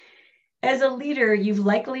As a leader, you've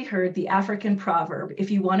likely heard the African proverb,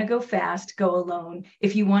 if you want to go fast, go alone.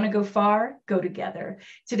 If you want to go far, go together.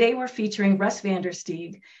 Today, we're featuring Russ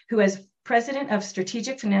Vandersteeg, who as president of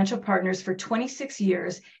Strategic Financial Partners for 26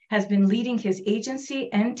 years, has been leading his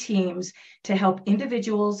agency and teams to help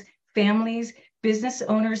individuals, families, business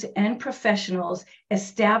owners, and professionals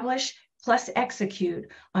establish plus execute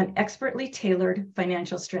on expertly tailored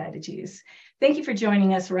financial strategies. Thank you for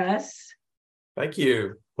joining us, Russ. Thank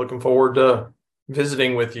you. Looking forward to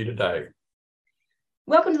visiting with you today.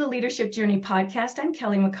 Welcome to the Leadership Journey podcast. I'm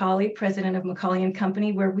Kelly McCauley, president of McCauley &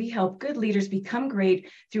 Company, where we help good leaders become great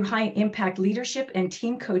through high-impact leadership and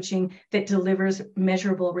team coaching that delivers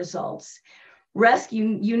measurable results. Russ,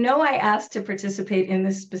 you know I asked to participate in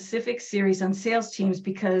this specific series on sales teams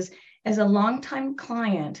because as a longtime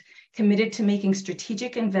client committed to making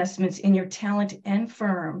strategic investments in your talent and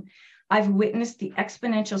firm, I've witnessed the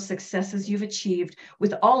exponential successes you've achieved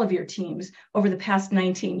with all of your teams over the past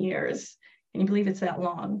 19 years. Can you believe it's that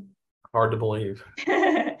long? Hard to believe.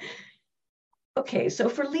 Okay, so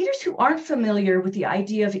for leaders who aren't familiar with the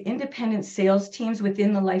idea of independent sales teams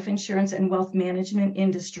within the life insurance and wealth management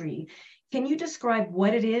industry, can you describe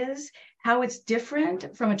what it is, how it's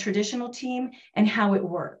different from a traditional team, and how it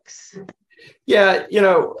works? Yeah,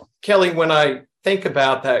 Kelly, when I think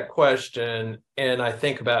about that question and I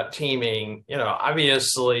think about teaming,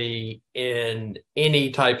 obviously in any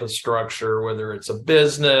type of structure, whether it's a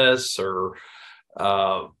business or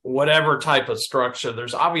whatever type of structure,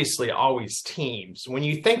 there's obviously always teams. When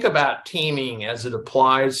you think about teaming as it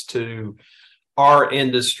applies to our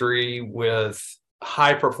industry with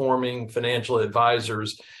high performing financial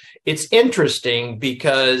advisors, it's interesting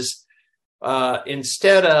because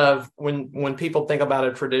instead of when people think about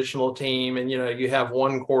a traditional team and, you have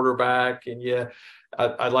one quarterback and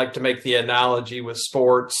I'd like to make the analogy with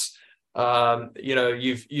sports.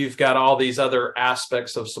 You've got all these other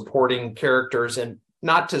aspects of supporting characters, and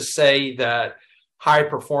not to say that high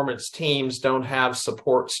performance teams don't have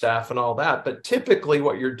support staff and all that, but typically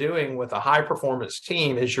what you're doing with a high performance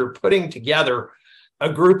team is you're putting together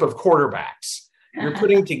a group of quarterbacks. You're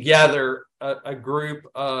putting together a group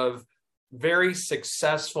of very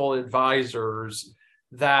successful advisors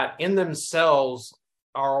that in themselves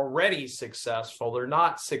are already successful. They're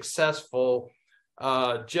not successful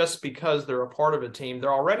just because they're a part of a team.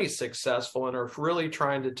 They're already successful and are really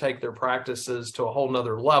trying to take their practices to a whole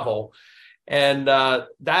nother level. And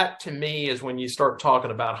that to me is when you start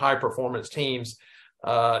talking about high performance teams,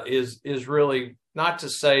 is really not to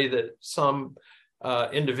say that some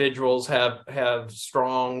individuals have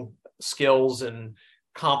strong skills and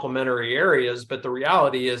complementary areas, but the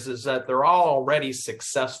reality is that they're all already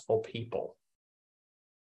successful people.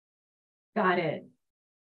 Got it.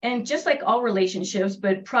 And just like all relationships,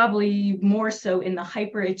 but probably more so in the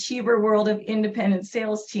hyperachiever world of independent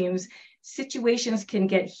sales teams, situations can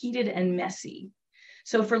get heated and messy.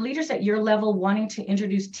 So for leaders at your level wanting to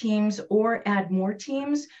introduce teams or add more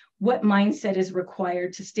teams, what mindset is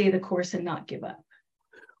required to stay the course and not give up?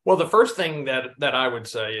 Well, the first thing that I would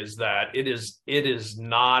say is that it is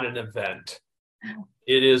not an event.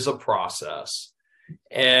 It is a process.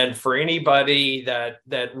 And for anybody that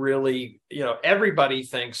really, everybody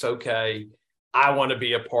thinks, okay, I want to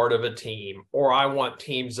be a part of a team, or I want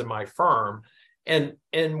teams in my firm. And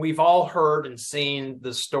we've all heard and seen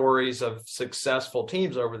the stories of successful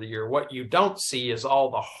teams over the year. What you don't see is all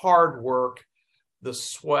the hard work, the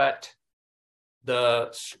sweat, the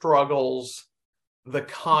struggles, the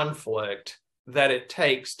conflict that it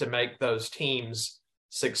takes to make those teams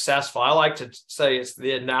successful. I like to say it's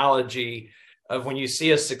the analogy of when you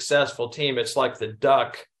see a successful team, it's like the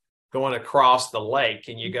duck going across the lake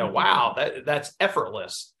and you go, wow, that's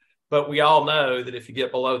effortless. But we all know that if you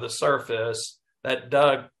get below the surface, that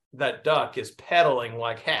duck is pedaling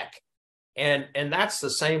like heck. And that's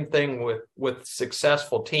the same thing with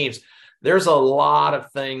successful teams. There's a lot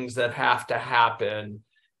of things that have to happen,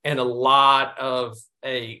 and a lot of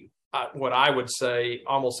what I would say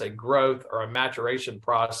almost a growth or a maturation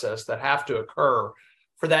process that have to occur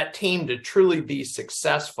for that team to truly be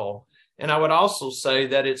successful. And I would also say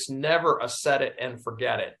that it's never a set it and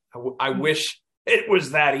forget it. I wish it was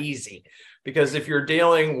that easy, because if you're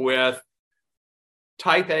dealing with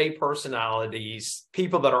type A personalities,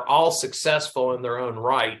 people that are all successful in their own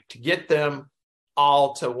right, to get them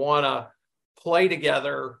all to want to play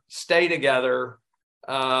together, stay together,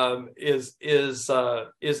 is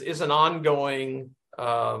an ongoing,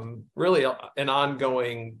 really an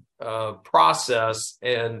ongoing process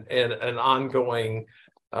and an ongoing.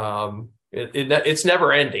 It's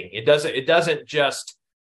never ending. It doesn't just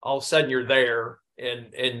all of a sudden you're there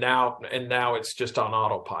and now it's just on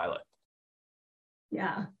autopilot.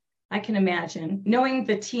 Yeah, I can imagine. Knowing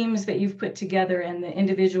the teams that you've put together and the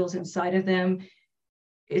individuals inside of them,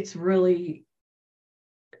 it's really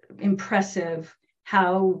impressive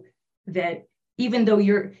how that even though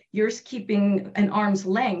you're keeping an arm's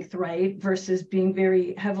length, right, versus being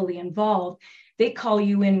very heavily involved, they call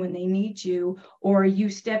you in when they need you, or you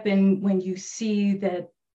step in when you see that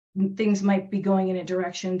things might be going in a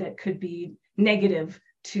direction that could be negative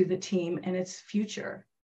to the team and its future.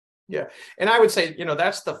 Yeah. And I would say,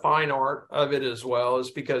 that's the fine art of it as well, is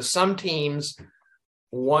because some teams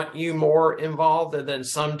want you more involved, and then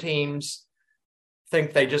some teams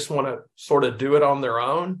think they just want to sort of do it on their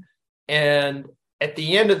own. And at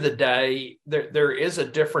the end of the day, there is a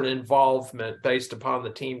different involvement based upon the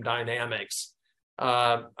team dynamics.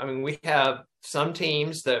 We have some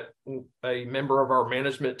teams that a member of our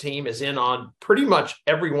management team is in on pretty much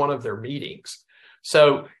every one of their meetings.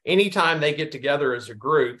 So anytime they get together as a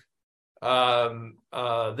group,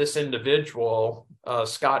 this individual,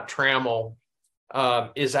 Scott Trammell,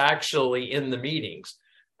 is actually in the meetings.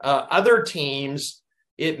 Other teams,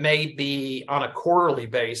 it may be on a quarterly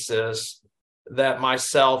basis that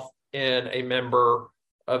myself and a member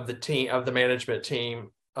of the team, of the management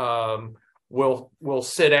team, will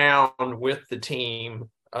sit down with the team.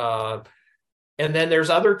 And then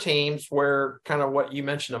there's other teams where, kind of what you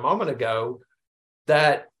mentioned a moment ago,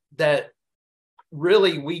 that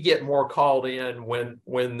really we get more called in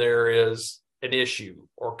when there is an issue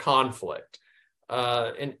or conflict.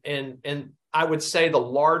 And I would say the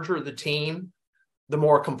larger the team, the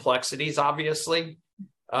more complexities, obviously.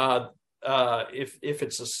 If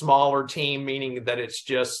it's a smaller team, meaning that it's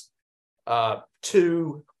just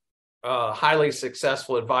two highly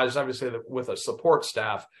successful advisors, obviously with a support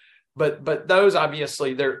staff, but those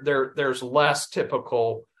obviously there's less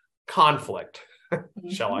typical conflict,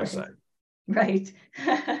 shall I say? Right.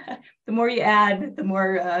 The more you add, the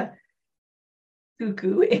more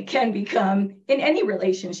cuckoo it can become in any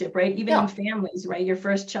relationship, right? Even in families, right? Your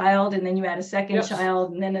first child, and then you add a second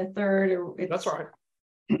child, and then a third. That's right.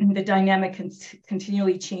 The dynamic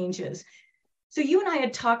continually changes. So you and I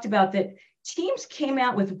had talked about that teams came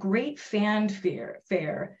out with great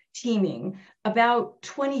fanfare teaming about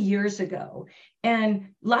 20 years ago. And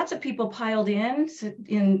lots of people piled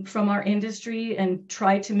in from our industry and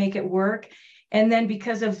tried to make it work. And then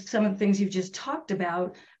because of some of the things you've just talked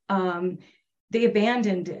about, they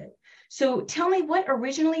abandoned it. So tell me, what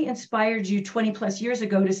originally inspired you 20 plus years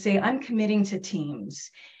ago to say, I'm committing to teams?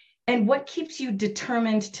 And what keeps you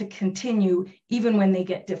determined to continue even when they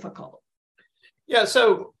get difficult? Yeah,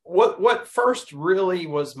 so what first really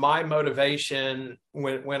was my motivation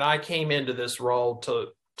when I came into this role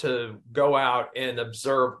to go out and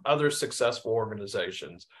observe other successful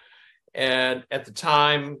organizations. And at the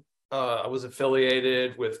time, I was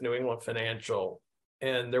affiliated with New England Financial,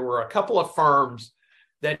 and there were a couple of firms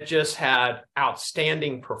that just had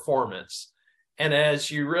outstanding performance. And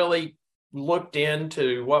as you really looked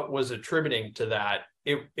into what was attributing to that,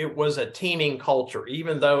 it was a teaming culture,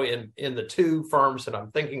 even though in the two firms that I'm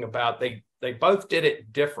thinking about, they both did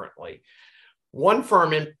it differently. One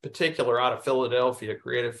firm in particular out of Philadelphia,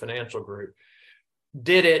 Creative Financial Group,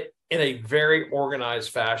 did it in a very organized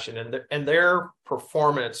fashion, and their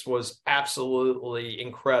performance was absolutely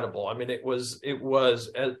incredible. I mean, it was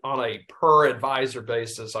on a per advisor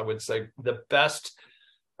basis, I would say, the best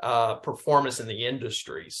performance in the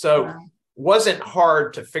industry. So wow. Wasn't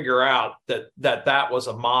hard to figure out that was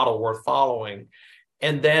a model worth following.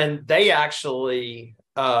 And then they actually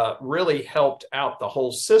really helped out the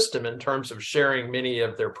whole system in terms of sharing many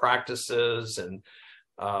of their practices and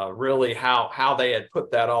really how they had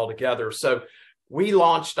put that all together. So we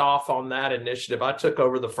launched off on that initiative. I took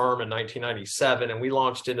over the firm in 1997, and we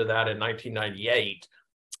launched into that in 1998.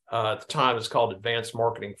 At the time, it was called Advanced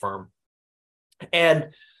Marketing Firm,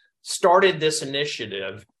 and started this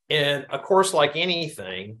initiative. And of course, like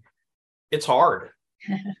anything, it's hard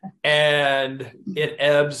and it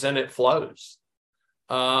ebbs and it flows.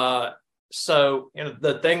 So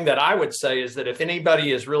the thing that I would say is that if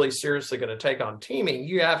anybody is really seriously going to take on teaming,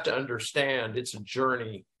 you have to understand it's a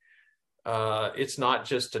journey. It's not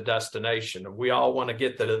just a destination. We all want to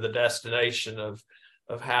get to the destination of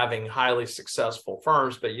having highly successful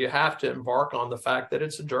firms, but you have to embark on the fact that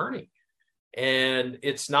it's a journey. And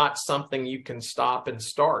it's not something you can stop and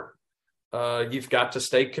start. You've got to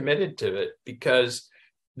stay committed to it, because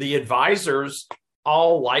the advisors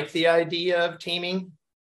all like the idea of teaming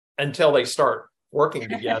until they start working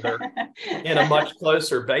together in a much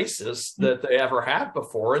closer basis that they ever have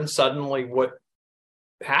before. And suddenly what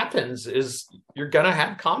happens is you're going to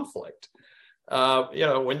have conflict.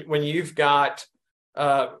 When you've got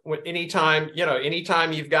anytime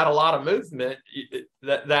you've got a lot of movement,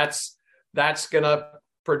 that's going to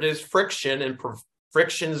produce friction, and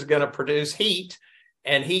friction is going to produce heat,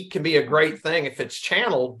 and heat can be a great thing if it's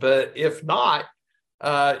channeled, but if not,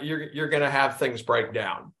 you're going to have things break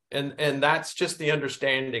down. And that's just the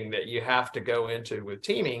understanding that you have to go into with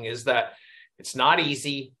teaming, is that it's not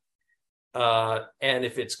easy. And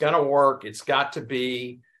if it's going to work, it's got to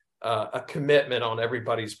be a commitment on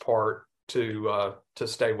everybody's part to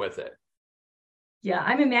stay with it. Yeah,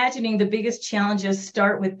 I'm imagining the biggest challenges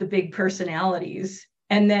start with the big personalities,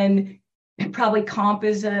 and then probably comp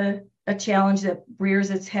is a challenge that rears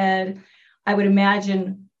its head. I would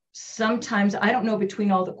imagine sometimes, I don't know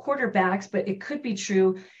between all the quarterbacks, but it could be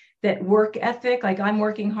true that work ethic, like I'm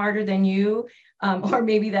working harder than you, or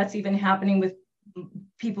maybe that's even happening with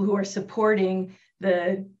people who are supporting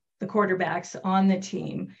the quarterbacks on the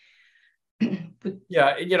team.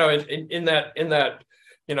 Yeah, in that,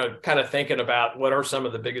 kind of thinking about what are some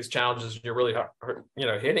of the biggest challenges you're really,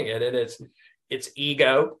 hitting it, and it's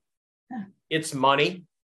ego, it's money,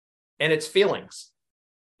 and it's feelings.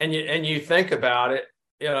 And you think about it,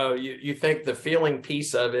 you think the feeling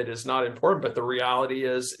piece of it is not important, but the reality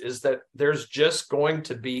is that there's just going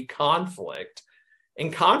to be conflict,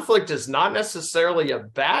 and conflict is not necessarily a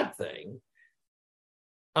bad thing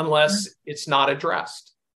unless it's not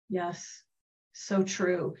addressed. Yes, so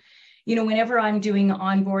true. Whenever I'm doing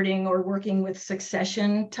onboarding or working with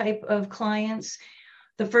succession type of clients,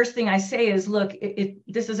 the first thing I say is, look,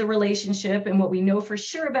 this is a relationship, and what we know for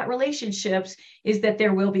sure about relationships is that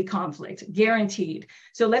there will be conflict, guaranteed.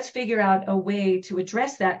 So let's figure out a way to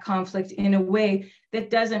address that conflict in a way that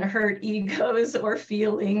doesn't hurt egos or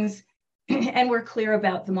feelings, and we're clear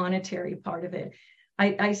about the monetary part of it.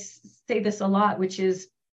 I say this a lot, which is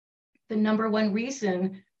the number one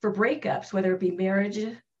reason for breakups, whether it be marriage,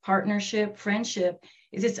 partnership, friendship,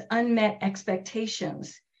 is it's unmet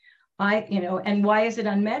expectations. And why is it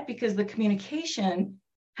unmet? Because the communication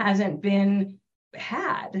hasn't been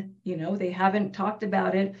had. They haven't talked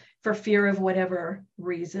about it for fear of whatever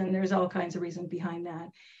reason. There's all kinds of reasons behind that.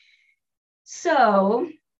 So,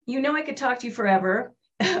 I could talk to you forever,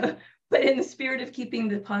 but in the spirit of keeping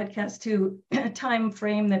the podcast to a time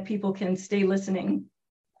frame that people can stay listening,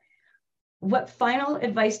 what final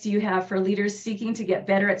advice do you have for leaders seeking to get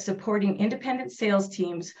better at supporting independent sales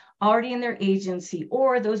teams already in their agency,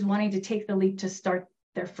 or those wanting to take the leap to start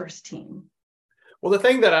their first team? Well, the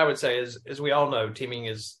thing that I would say is, as we all know, teaming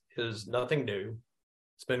is nothing new.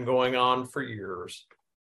 It's been going on for years.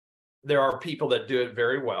 There are people that do it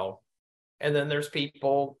very well, and then there's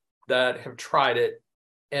people that have tried it,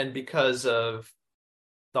 and because of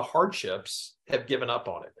the hardships, have given up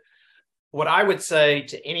on it. What I would say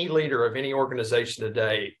to any leader of any organization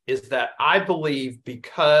today is that I believe,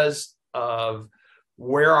 because of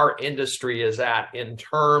where our industry is at in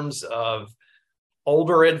terms of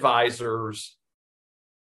older advisors,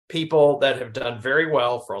 people that have done very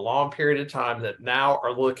well for a long period of time that now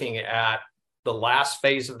are looking at the last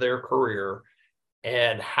phase of their career,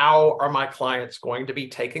 and how are my clients going to be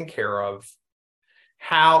taken care of?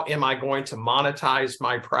 How am I going to monetize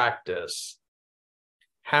my practice?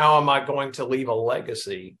 How am I going to leave a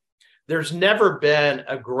legacy? There's never been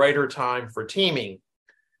a greater time for teaming.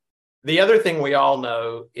 The other thing we all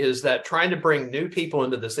know is that trying to bring new people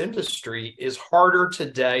into this industry is harder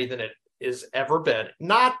today than it has ever been.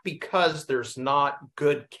 Not because there's not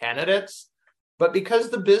good candidates, but because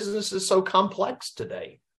the business is so complex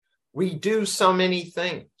today. We do so many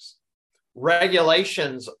things.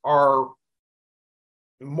 Regulations are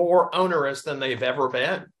more onerous than they've ever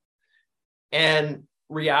been. And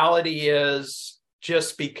reality is,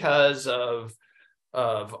 just because of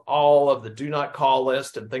all of the do not call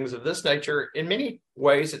list and things of this nature, in many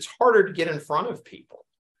ways, it's harder to get in front of people.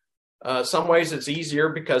 Some ways it's easier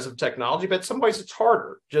because of technology, but some ways it's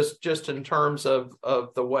harder, just in terms of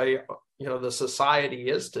the way, the society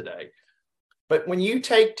is today. But when you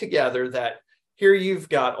take together that here you've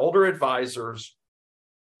got older advisors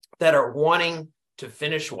that are wanting to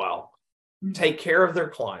finish well, take care of their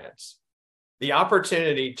clients, the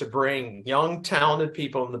opportunity to bring young, talented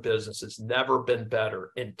people in the business has never been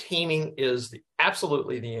better. And teaming is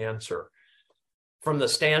absolutely the answer from the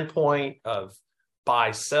standpoint of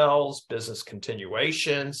buy, sells, business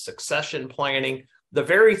continuation, succession planning, the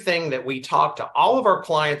very thing that we talk to all of our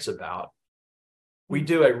clients about. We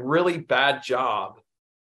do a really bad job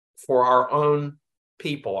for our own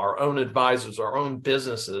people, our own advisors, our own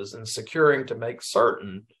businesses, and securing to make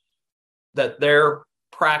certain that their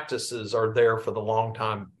practices are there for the long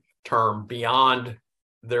term beyond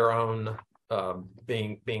their own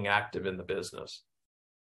being active in the business.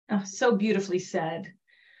 Oh, so beautifully said.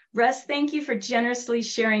 Russ, thank you for generously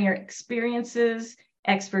sharing your experiences,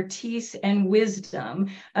 expertise, and wisdom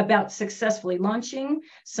about successfully launching,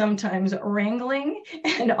 sometimes wrangling,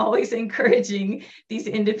 and always encouraging these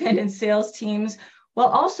independent sales teams while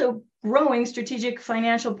also growing Strategic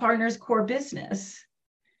Financial Partners' core business.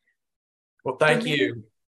 Well, thank you.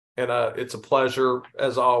 And it's a pleasure,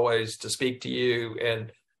 as always, to speak to you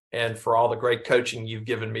and for all the great coaching you've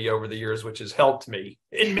given me over the years, which has helped me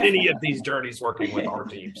in many of these journeys working with our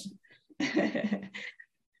teams.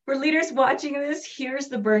 For leaders watching this, here's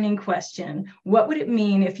the burning question. What would it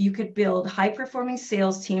mean if you could build high-performing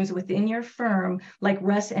sales teams within your firm like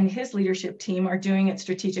Russ and his leadership team are doing at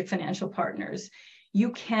Strategic Financial Partners?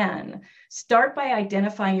 You can. Start by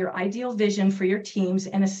identifying your ideal vision for your teams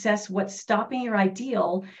and assess what's stopping your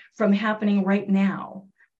ideal from happening right now.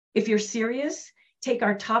 If you're serious, take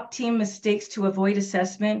our top team mistakes to avoid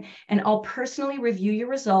assessment, and I'll personally review your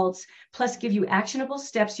results, plus give you actionable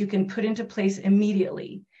steps you can put into place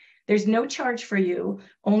immediately. There's no charge for you,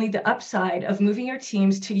 only the upside of moving your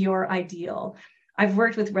teams to your ideal. I've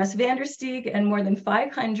worked with Russ Vandersteeg and more than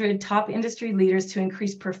 500 top industry leaders to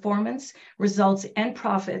increase performance, results, and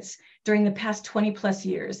profits during the past 20 plus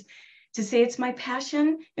years. To say it's my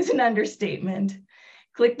passion is an understatement.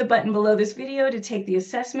 Click the button below this video to take the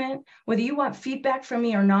assessment. Whether you want feedback from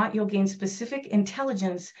me or not, you'll gain specific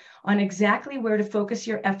intelligence on exactly where to focus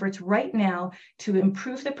your efforts right now to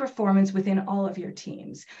improve the performance within all of your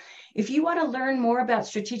teams. If you want to learn more about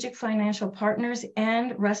Strategic Financial Partners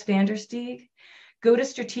and Russ Vandersteeg, go to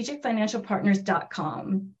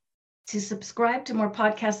strategicfinancialpartners.com. To subscribe to more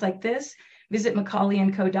podcasts like this, visit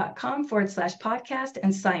McCauleyandCo.com/podcast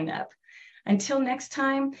and sign up. Until next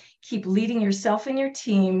time, keep leading yourself and your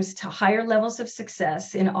teams to higher levels of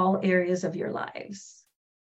success in all areas of your lives.